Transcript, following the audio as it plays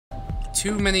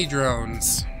Too many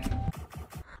drones.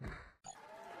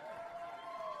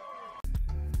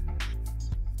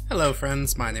 Hello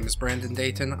friends, my name is Brandon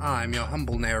Dayton, I'm your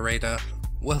humble narrator.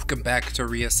 Welcome back to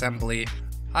Reassembly.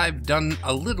 I've done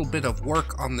a little bit of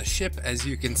work on the ship, as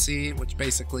you can see, which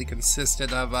basically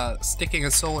consisted of sticking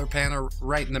a solar panel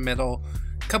right in the middle,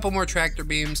 a couple more tractor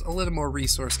beams, a little more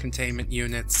resource containment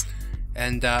units,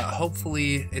 and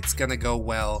hopefully it's gonna go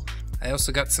well. I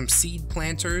also got some seed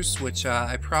planters, which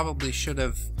I probably should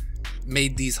have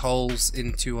made these holes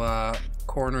into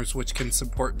corners which can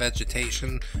support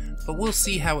vegetation, but we'll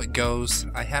see how it goes.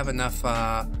 I have enough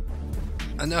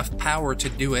power to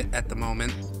do it at the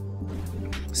moment,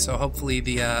 so hopefully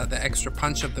the extra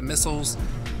punch of the missiles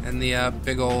and the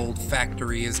big old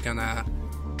factory is gonna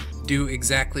do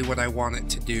exactly what I want it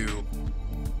to do.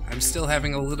 I'm still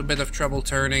having a little bit of trouble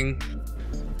turning,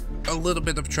 a little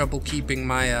bit of trouble keeping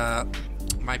my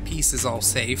my pieces all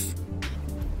safe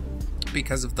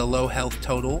because of the low health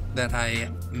total that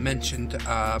I mentioned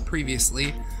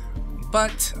previously,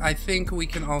 but I think we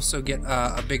can also get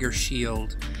a bigger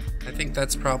shield. I think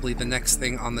that's probably the next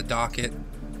thing on the docket.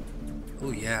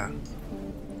 Oh yeah,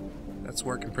 that's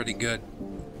working pretty good.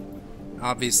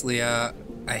 Obviously I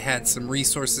had some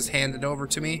resources handed over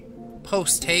to me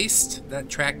post haste. That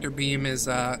tractor beam is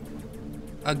a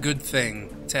good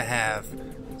thing to have,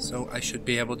 so I should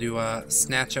be able to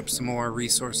snatch up some more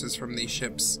resources from these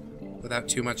ships without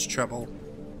too much trouble.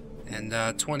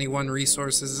 And 21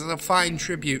 resources is a fine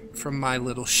tribute from my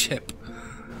little ship.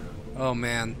 Oh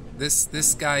man,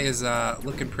 this guy is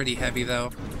looking pretty heavy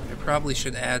though. I probably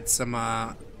should add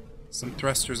some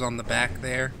thrusters on the back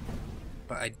there,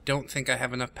 but I don't think I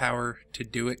have enough power to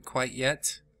do it quite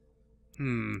yet.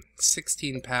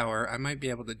 16 power. I might be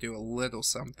able to do a little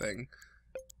something.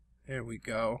 There we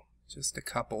go. Just a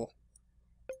couple.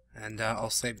 And I'll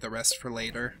save the rest for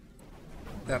later.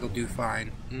 That'll do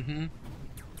fine.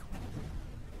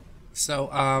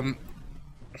 So,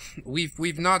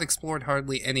 we've not explored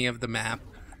hardly any of the map.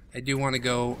 I do want to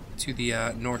go to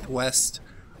the northwest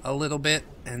a little bit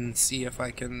and see if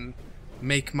I can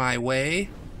make my way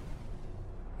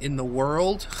in the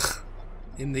world,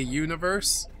 in the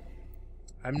universe.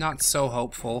 I'm not so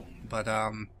hopeful, but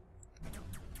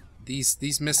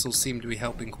these missiles seem to be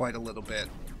helping quite a little bit.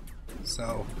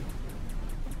 So,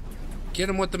 get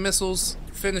them with the missiles,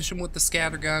 finish them with the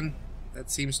scattergun.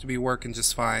 That seems to be working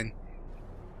just fine.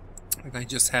 And I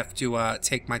just have to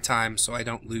take my time so I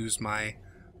don't lose my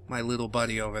little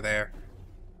buddy over there.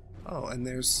 Oh, and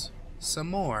there's some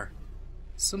more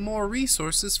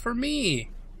resources for me.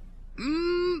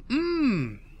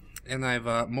 And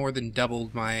I've more than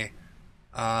doubled my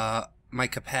my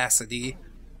capacity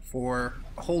for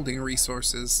holding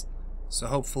resources, so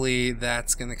hopefully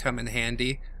that's gonna come in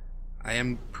handy. I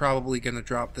am probably gonna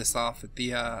drop this off at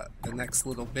the next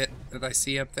little bit that I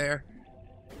see up there.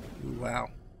 Ooh, wow,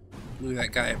 blew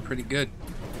that guy up pretty good.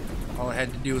 All I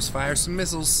had to do was fire some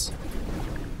missiles.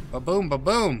 Ba-boom,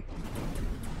 ba-boom.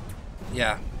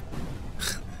 Yeah.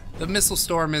 The missile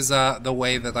storm is the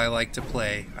way that I like to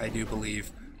play, I do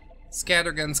believe.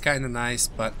 Scattergun's kind of nice,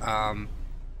 but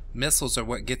missiles are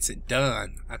what gets it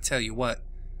done. I tell you what,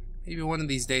 maybe one of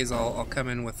these days I'll come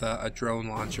in with a drone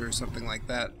launcher or something like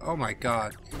that. Oh my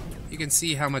god, you can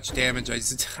see how much damage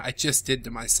I just did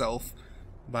to myself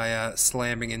by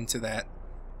slamming into that.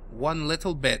 One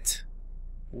little bit,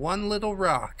 one little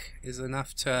rock is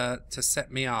enough to set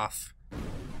me off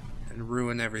and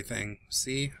ruin everything.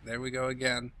 See, there we go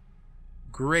again.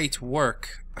 Great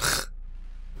work.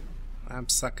 I'm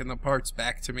sucking the parts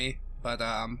back to me, but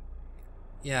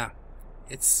yeah,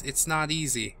 it's not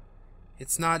easy.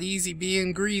 It's not easy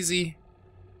being greasy.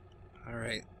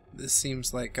 Alright, this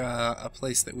seems like a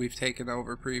place that we've taken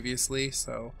over previously,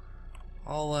 so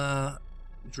I'll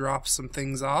drop some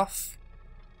things off.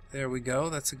 There we go,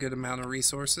 that's a good amount of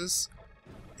resources.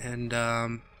 And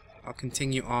I'll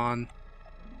continue on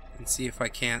and see if I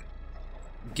can't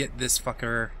get this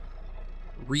fucker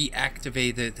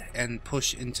reactivated and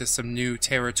push into some new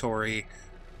territory,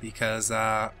 because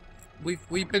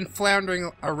we've been floundering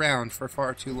around for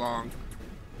far too long.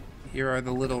 Here are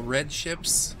the little red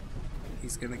ships.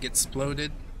 He's gonna get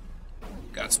exploded.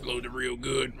 Got exploded real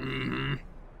good. And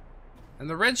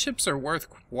the red ships are worth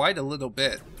quite a little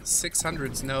bit.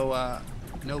 600's no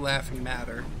laughing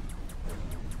matter.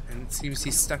 And it seems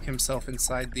he stuck himself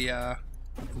inside the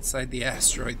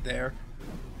asteroid there.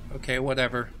 Okay,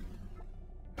 whatever.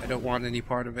 I don't want any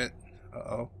part of it.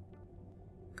 Uh-oh.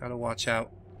 Gotta watch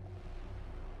out.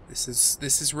 This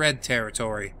is red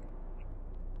territory.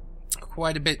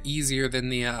 Quite a bit easier than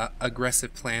the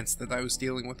aggressive plants that I was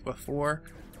dealing with before.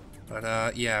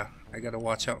 But yeah, I gotta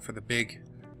watch out for the big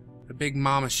The big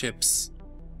mama ships.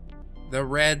 The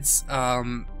Reds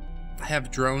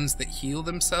have drones that heal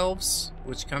themselves,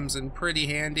 which comes in pretty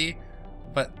handy,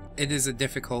 but it is a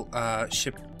difficult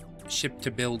ship to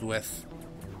build with.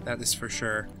 That is for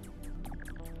sure.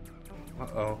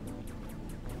 Uh-oh.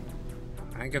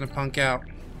 I ain't gonna punk out.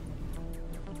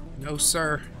 No,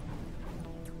 sir.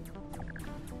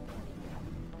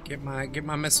 Get my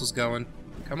missiles going.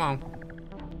 Come on.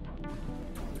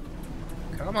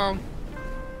 Come on.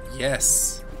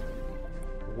 Yes.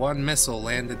 One missile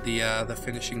landed the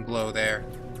finishing blow there.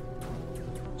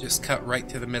 Just cut right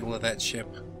to the middle of that ship,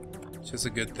 which is a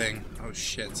good thing. Oh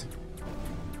shit.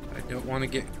 I don't want to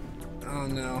get... Oh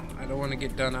no, I don't want to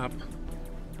get done up.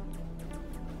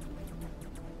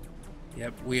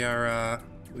 Yep, we are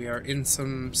in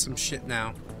some shit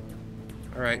now.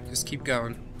 Alright, just keep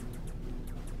going.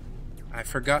 I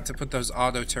forgot to put those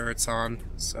auto turrets on,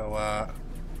 so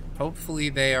hopefully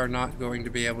they are not going to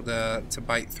be able to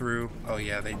bite through. Oh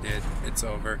yeah, they did. It's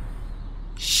over.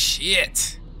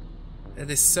 Shit!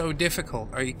 That is so difficult.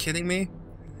 Are you kidding me?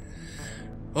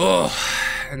 Oh,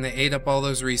 and they ate up all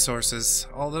those resources.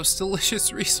 All those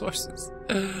delicious resources.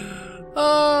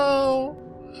 Oh,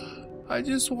 I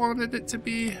just wanted it to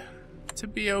be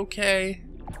okay,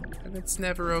 and it's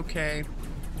never okay.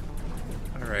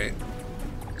 Alright.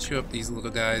 Chew up these little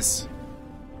guys.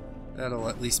 That'll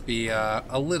at least be a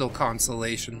little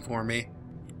consolation for me.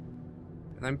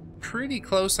 And I'm pretty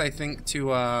close, I think,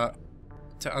 to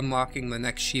unlocking the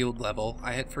next shield level.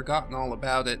 I had forgotten all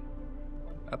about it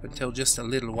up until just a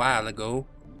little while ago.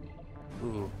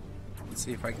 Ooh. Let's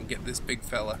see if I can get this big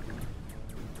fella.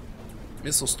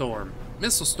 Missile storm.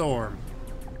 Missile storm.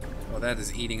 Oh, that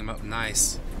is eating him up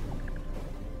nice.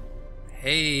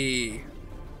 Hey.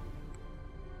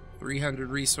 300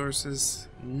 resources.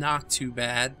 Not too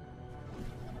bad.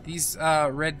 These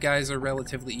red guys are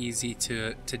relatively easy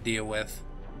to deal with.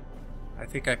 I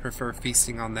think I prefer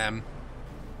feasting on them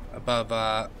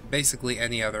above basically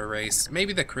any other race.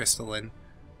 Maybe the crystalline.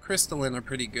 Crystalline are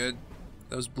pretty good,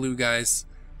 those blue guys,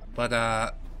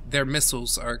 but their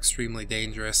missiles are extremely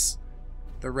dangerous.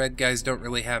 The red guys don't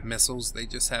really have missiles, they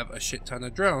just have a shit ton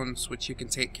of drones, which you can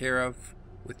take care of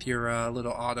with your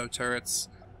little auto turrets,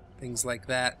 things like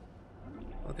that.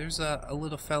 Oh, there's a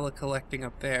little fella collecting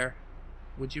up there.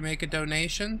 Would you make a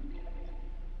donation?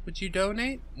 Would you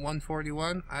donate?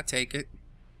 141? I take it.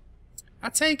 I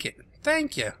take it.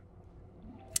 Thank you.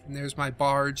 And there's my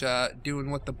barge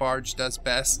doing what the barge does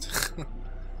best.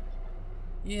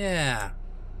 Yeah.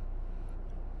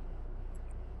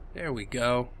 There we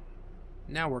go.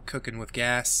 Now we're cooking with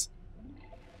gas.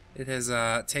 It has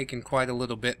taken quite a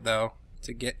little bit, though,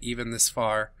 to get even this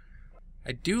far.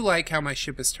 I do like how my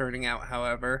ship is turning out,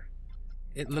 however.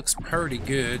 It looks pretty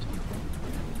good.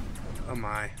 Oh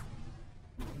my.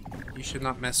 You should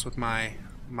not mess with my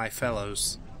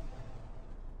fellows.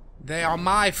 They are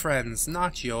my friends,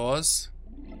 not yours.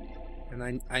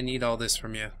 And I need all this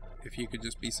from you. If you could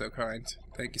just be so kind.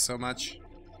 Thank you so much.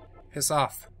 Piss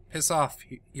off. Piss off.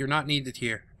 You're not needed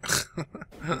here.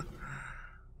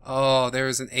 Oh, there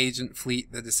is an agent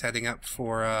fleet that is heading up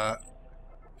for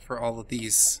all of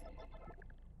these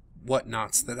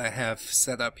whatnots that I have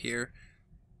set up here.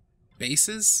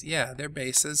 Bases? Yeah, they're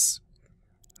bases.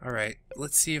 Alright,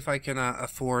 let's see if I can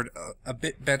afford a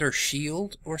bit better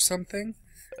shield or something.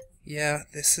 Yeah,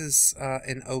 this is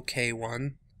an okay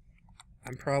one.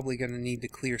 I'm probably going to need to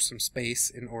clear some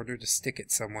space in order to stick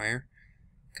it somewhere,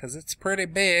 because it's pretty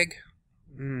big.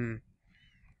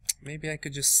 Maybe I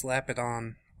could just slap it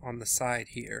on the side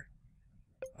here.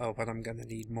 Oh, but I'm going to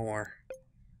need more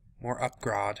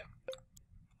upgrade.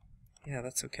 Yeah,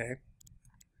 that's okay.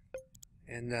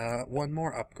 And one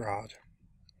more upgrade.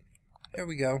 There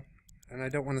we go. And I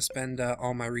don't want to spend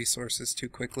all my resources too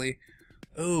quickly.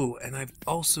 Oh, and I've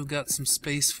also got some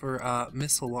space for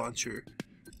missile launcher,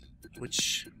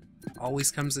 which always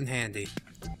comes in handy.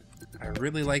 I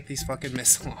really like these fucking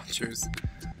missile launchers.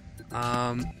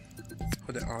 Let's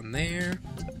put it on there.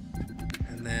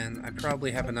 And then I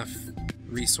probably have enough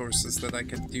resources that I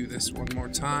could do this one more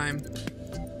time.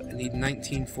 I need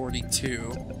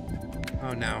 1942.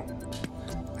 Oh no.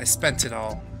 I spent it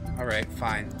all. Alright,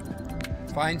 fine.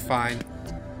 Fine.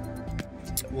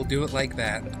 We'll do it like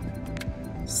that.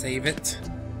 Save it.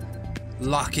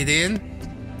 Lock it in.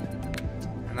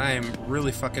 And I am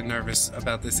really fucking nervous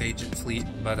about this agent fleet,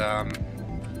 but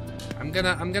I'm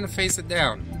gonna phase it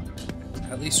down.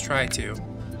 At least try to.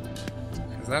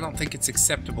 Because I don't think it's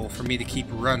acceptable for me to keep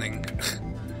running.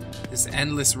 This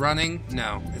endless running?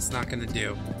 No, it's not gonna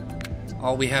do.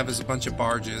 All we have is a bunch of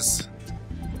barges.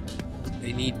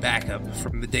 They need backup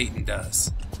from the Dayton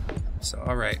does. So,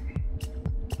 alright.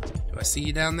 Do I see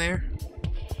you down there?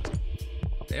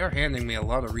 They are handing me a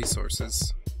lot of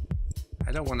resources.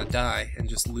 I don't want to die and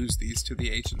just lose these to the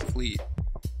ancient fleet.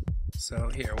 So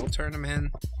here, we'll turn them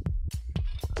in.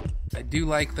 I do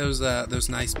like those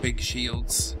nice big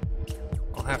shields.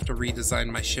 I'll have to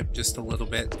redesign my ship just a little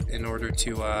bit in order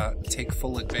to take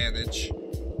full advantage.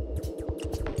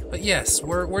 But yes,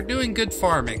 we're doing good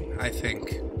farming, I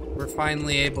think. We're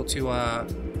finally able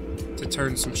to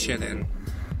turn some shit in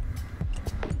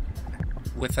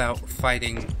without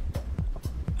fighting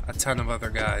a ton of other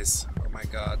guys. Oh my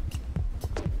god.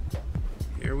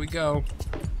 Here we go.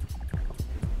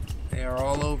 They are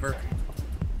all over.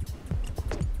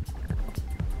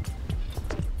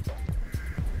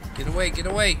 Get away, get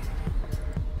away!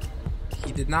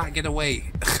 He did not get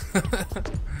away.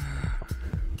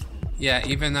 Yeah,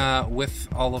 even with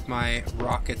all of my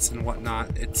rockets and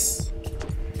whatnot, it's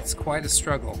quite a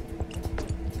struggle.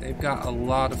 They've got a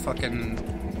lot of fucking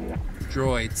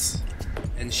droids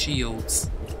and shields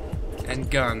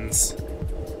and guns.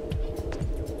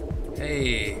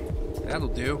 Hey, that'll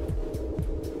do.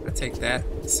 I take that.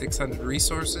 600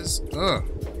 resources. Ugh.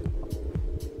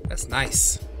 That's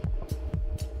nice.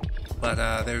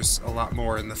 But there's a lot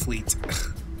more in the fleet.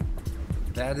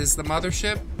 That is the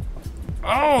mothership.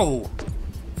 Oh!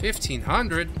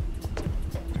 1,500.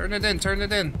 Turn it in, turn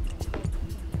it in.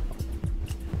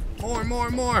 More, more,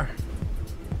 more.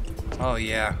 Oh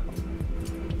yeah.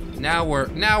 Now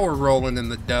we're rolling in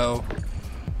the dough.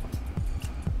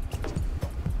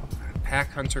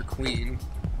 Pack Hunter Queen.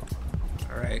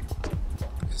 Alright.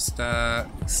 Just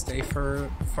stay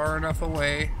far enough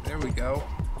away. There we go.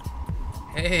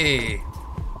 Hey.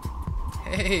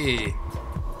 Hey.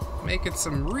 Making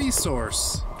some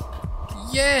resource.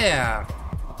 Yeah.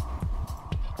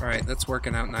 Alright, that's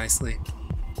working out nicely.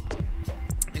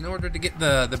 In order to get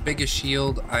the biggest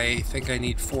shield, I think I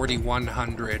need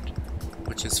 4,100,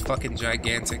 which is fucking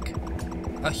gigantic.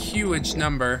 A huge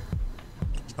number.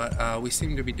 But we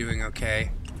seem to be doing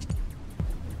okay.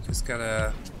 Just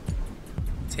gotta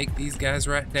take these guys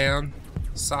right down,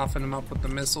 soften them up with the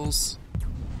missiles.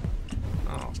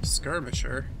 Oh,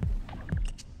 skirmisher.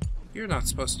 You're not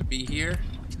supposed to be here.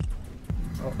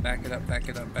 Oh, back it up, back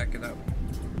it up, back it up.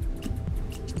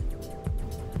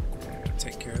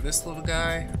 Take care of this little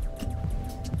guy.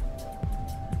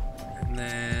 And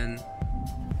then...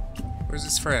 where's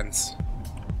his friends?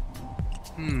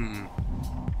 I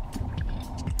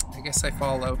guess I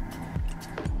follow.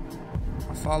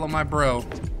 I'll follow my bro.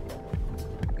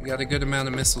 We got a good amount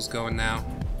of missiles going now.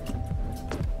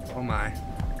 Oh my.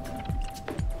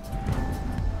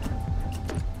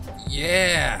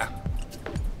 Yeah!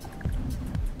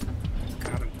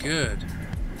 Got him good.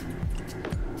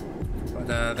 But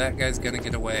that guy's gonna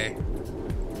get away.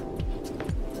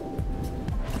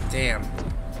 Damn.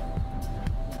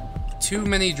 Too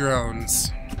many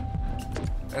drones.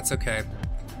 That's okay.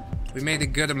 We made a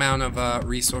good amount of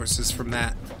resources from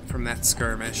that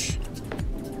skirmish.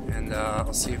 And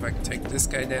I'll see if I can take this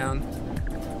guy down.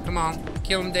 Come on,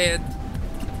 kill him dead.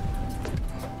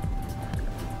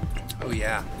 Oh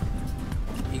yeah.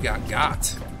 He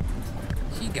got.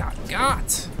 He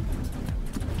got.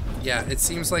 Yeah, it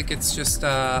seems like it's just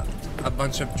a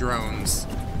bunch of drones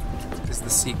is the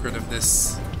secret of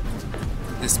this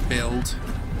build.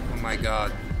 Oh my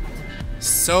god.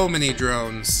 So many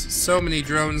drones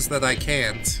that I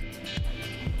can't.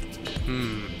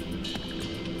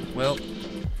 Well,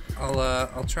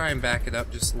 I'll try and back it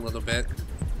up just a little bit.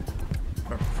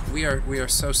 We are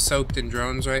so soaked in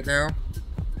drones right now.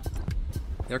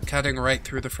 They're cutting right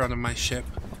through the front of my ship.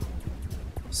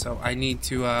 So I need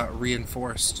to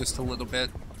reinforce just a little bit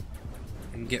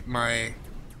and get my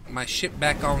ship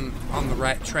back on the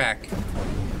right track.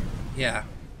 Yeah.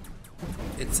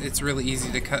 It's really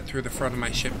easy to cut through the front of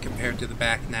my ship compared to the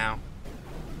back now,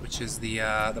 which is the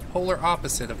polar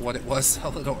opposite of what it was a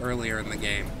little earlier in the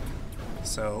game.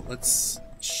 So let's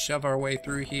shove our way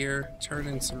through here, turn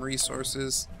in some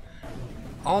resources.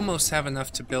 Almost have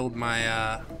enough to build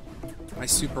my my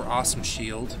super awesome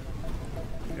shield.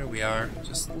 There we are,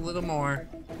 just a little more.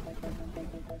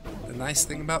 The nice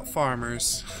thing about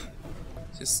farmers,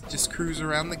 just cruise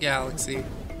around the galaxy.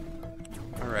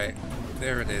 All right,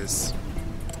 there it is.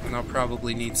 And I'll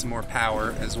probably need some more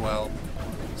power as well.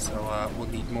 So we'll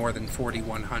need more than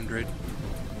 4,100.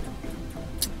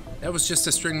 That was just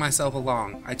to string myself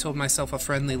along. I told myself a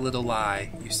friendly little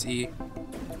lie, you see?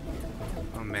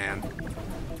 Oh man.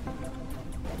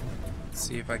 Let's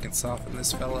see if I can soften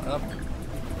this fella up.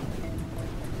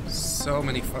 So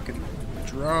many fucking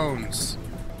drones.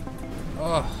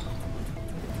 Oh.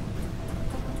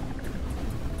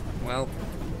 Well,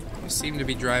 we seem to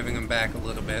be driving them back a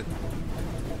little bit.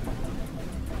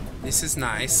 This is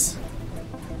nice.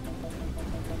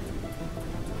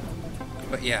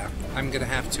 But yeah, I'm gonna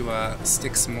have to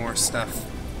stick some more stuff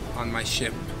on my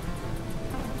ship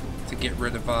to get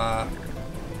rid of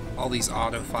all these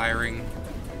auto-firing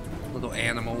little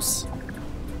animals.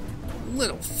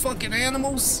 Little fucking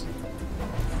animals!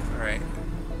 Alright.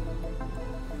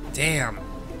 Damn.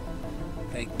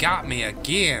 They got me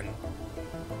again.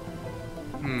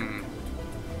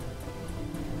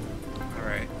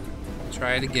 Alright.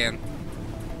 Try it again.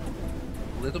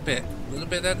 A little bit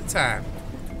at a time.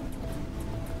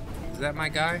 Is that my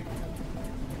guy?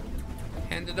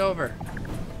 Hand it over.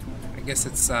 I guess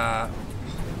it's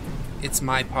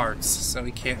my parts, so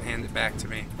he can't hand it back to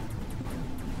me.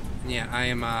 And yeah,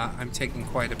 I'm taking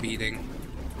quite a beating.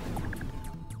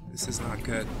 This is not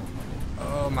good.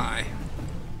 Oh my.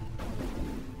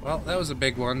 Well, that was a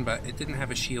big one, but it didn't have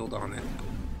a shield on it.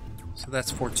 So that's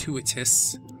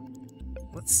fortuitous.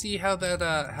 Let's see how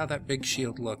that big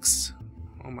shield looks.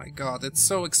 Oh my god, it's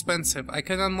so expensive. I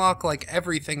could unlock like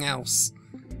everything else.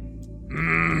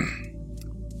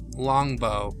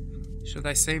 Longbow. Should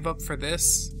I save up for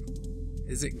this?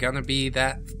 Is it gonna be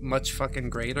that much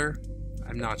fucking greater?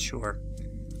 I'm not sure.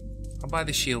 I'll buy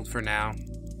the shield for now.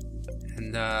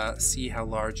 And see how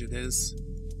large it is.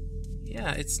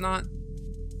 Yeah, it's not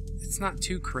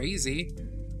too crazy.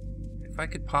 If I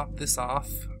could pop this off,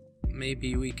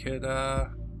 maybe we could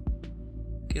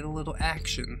get a little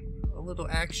action. A little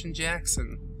action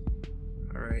Jackson.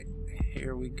 Alright,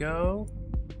 here we go.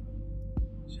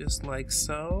 Just like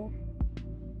so.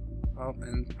 Oh,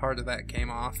 and part of that came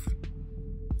off.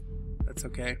 That's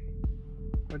okay.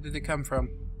 Where did it come from?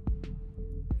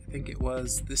 I think it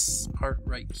was this part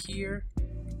right here.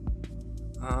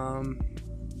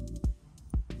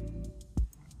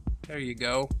 There you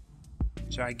go.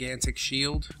 Gigantic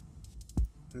shield.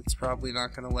 It's probably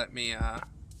not gonna let me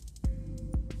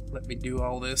do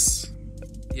all this.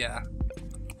 Yeah.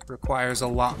 Requires a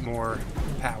lot more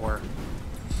power.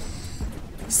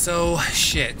 So,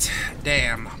 shit.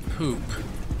 Damn. Poop.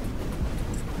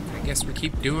 I guess we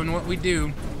keep doing what we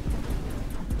do.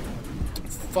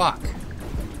 Fuck.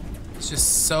 It's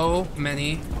just so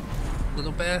many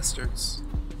little bastards.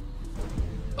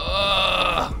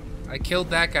 Ugh! I killed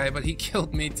that guy, but he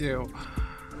killed me too.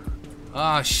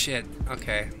 Oh shit.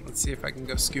 Okay, let's see if I can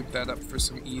go scoop that up for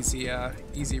some easy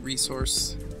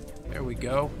resource. There we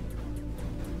go.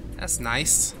 That's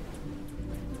nice.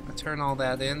 I'll turn all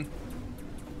that in.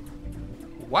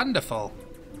 Wonderful.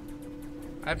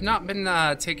 I've not been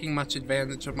taking much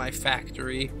advantage of my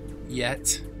factory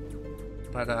yet,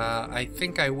 but I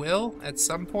think I will at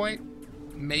some point,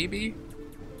 maybe.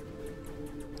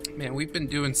 Man, we've been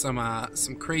doing some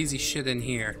crazy shit in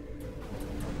here.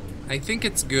 I think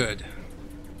it's good.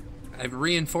 I've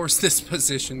reinforced this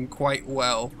position quite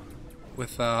well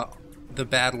with the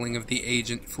battling of the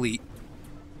agent fleet,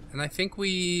 and I think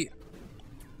if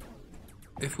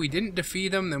we didn't defeat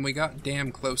them, then we got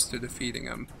damn close to defeating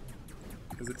them,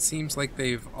 because it seems like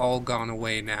they've all gone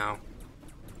away now.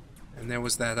 And there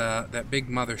was that big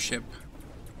mothership.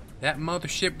 That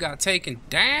mothership got taken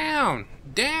down!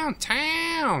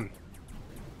 Downtown!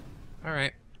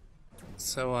 Alright.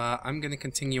 So, I'm gonna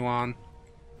continue on.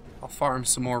 I'll farm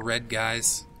some more red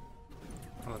guys.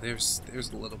 Oh, there's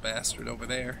a little bastard over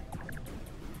there.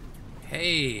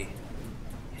 Hey!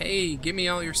 Hey, give me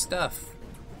all your stuff.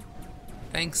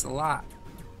 Thanks a lot.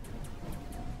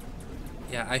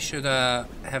 Yeah, I should,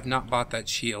 have not bought that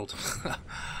shield.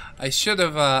 I should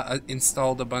have,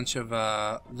 installed a bunch of,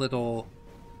 little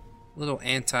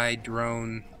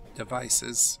anti-drone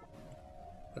devices,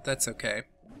 but that's okay.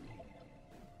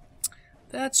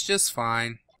 That's just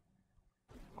fine.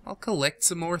 I'll collect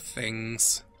some more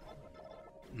things.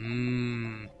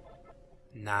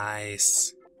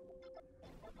 Nice.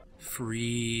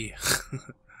 Free.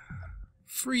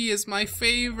 Free is my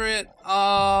favorite.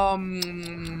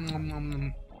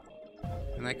 And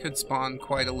I could spawn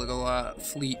quite a little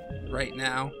fleet right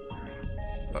now,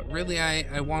 but really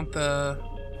I want the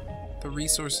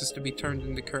resources to be turned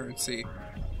into currency.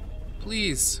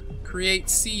 Please, create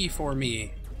C for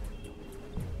me.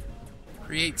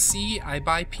 Create C, I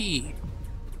buy P.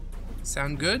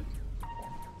 Sound good?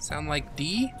 Sound like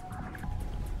D?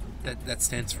 That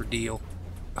stands for deal.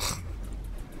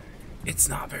 It's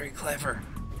not very clever.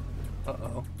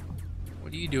 Uh-oh.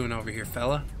 What are you doing over here,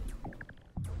 fella?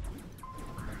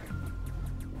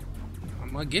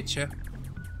 I'm gonna get you.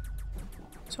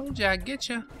 Told you I'd get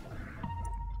you.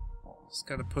 Just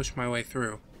gotta push my way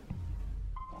through.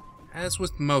 As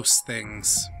with most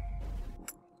things.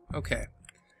 Okay.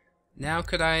 Now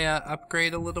could I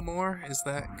upgrade a little more? Is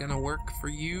that gonna work for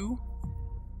you?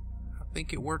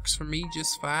 think it works for me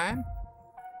just fine.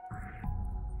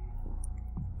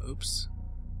 Oops.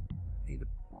 Need to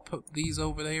put these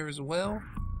over there as well.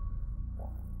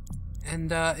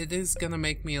 And it is gonna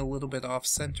make me a little bit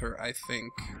off-center, I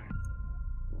think.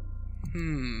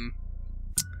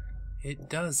 It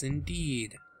does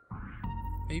indeed.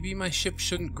 Maybe my ship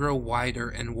shouldn't grow wider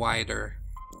and wider.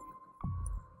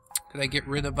 Could I get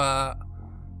rid of a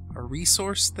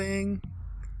resource thing?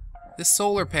 This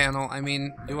solar panel, I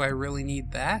mean, do I really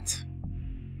need that?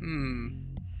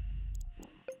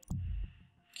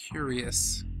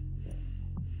 Curious.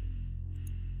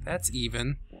 That's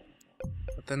even.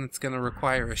 But then it's gonna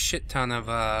require a shit ton of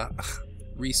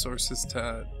resources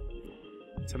to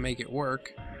make it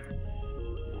work.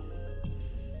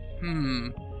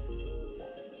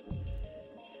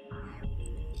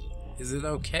 Is it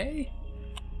okay?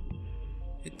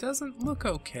 It doesn't look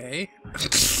okay.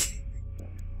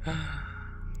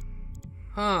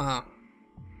 Huh.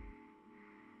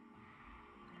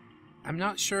 I'm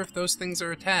not sure if those things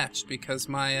are attached because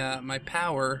my my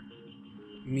power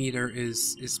meter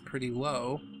is pretty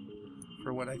low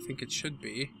for what I think it should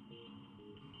be.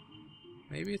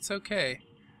 Maybe it's okay.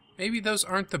 Maybe those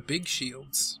aren't the big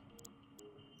shields.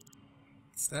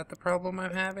 Is that the problem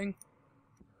I'm having?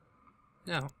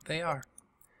 No, they are.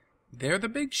 They're the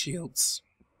big shields.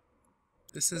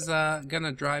 This is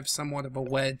gonna drive somewhat of a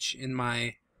wedge in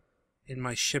my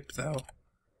ship though.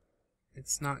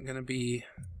 It's not gonna be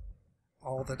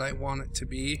all that I want it to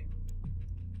be.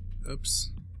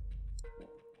 Oops.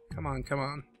 Come on, come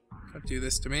on. Don't do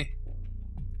this to me.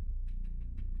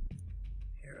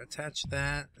 Here, attach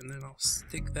that, and then I'll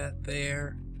stick that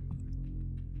there.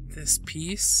 This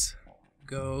piece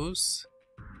goes...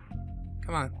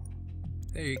 Come on.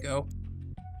 There you go.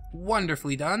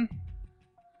 Wonderfully done.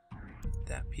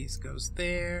 That piece goes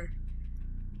there.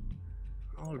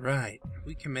 Alright,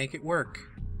 we can make it work.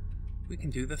 We can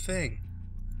do the thing.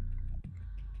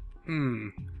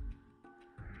 I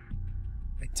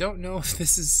don't know if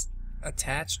this is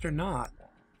attached or not.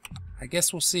 I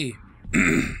guess we'll see.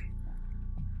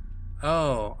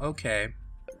 Oh, okay.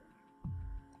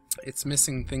 It's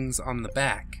missing things on the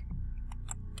back.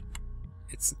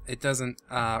 It doesn't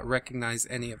recognize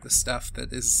any of the stuff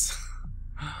that is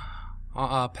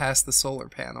past the solar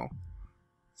panel.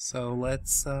 So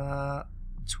let's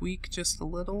tweak just a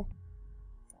little.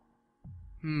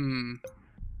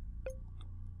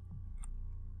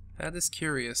 That is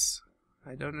curious.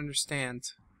 I don't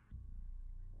understand.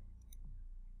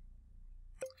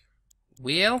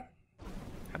 Well,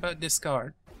 how about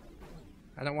discard?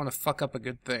 I don't want to fuck up a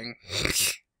good thing.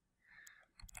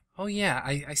 Oh yeah,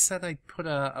 I said I'd put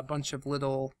a bunch of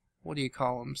little, what do you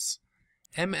call them?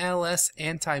 MLS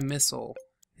anti-missile.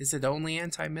 Is it only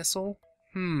anti-missile?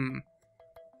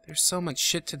 There's so much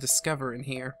shit to discover in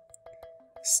here.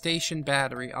 Station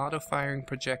battery, auto-firing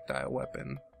projectile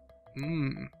weapon.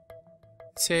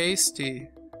 Tasty.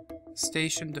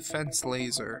 Station defense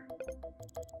laser.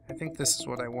 I think this is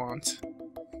what I want.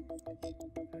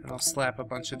 And I'll slap a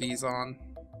bunch of these on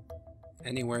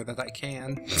anywhere that I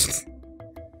can.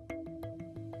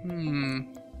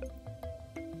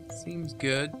 Seems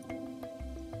good.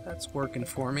 That's working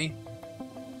for me.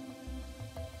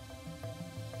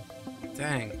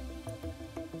 Dang.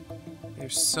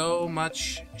 There's so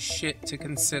much shit to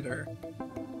consider.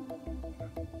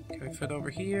 Can we fit over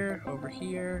here? Over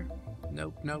here?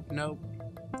 Nope, nope, nope.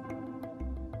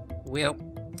 Well,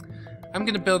 I'm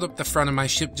gonna build up the front of my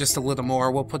ship just a little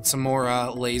more. We'll put some more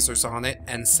lasers on it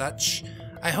and such.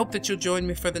 I hope that you'll join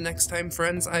me for the next time,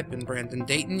 friends. I've been Brandon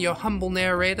Dayton, your humble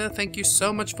narrator. Thank you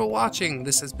so much for watching.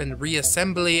 This has been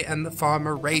Reassembly and the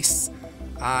Farmer Race.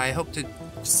 I hope to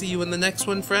see you in the next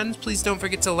one, friends. Please don't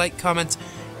forget to like, comment,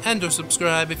 and or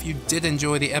subscribe if you did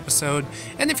enjoy the episode.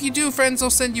 And if you do, friends, I'll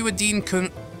send you a Dean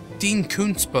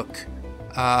Koontz book.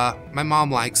 My mom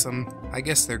likes them. I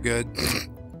guess they're good.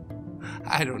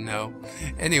 I don't know.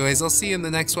 Anyways, I'll see you in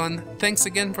the next one. Thanks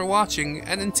again for watching,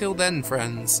 and until then,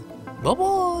 friends,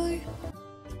 bye-bye!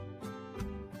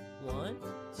 1,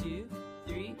 2,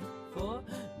 3, 4.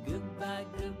 Goodbye,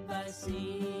 goodbye,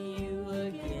 see you.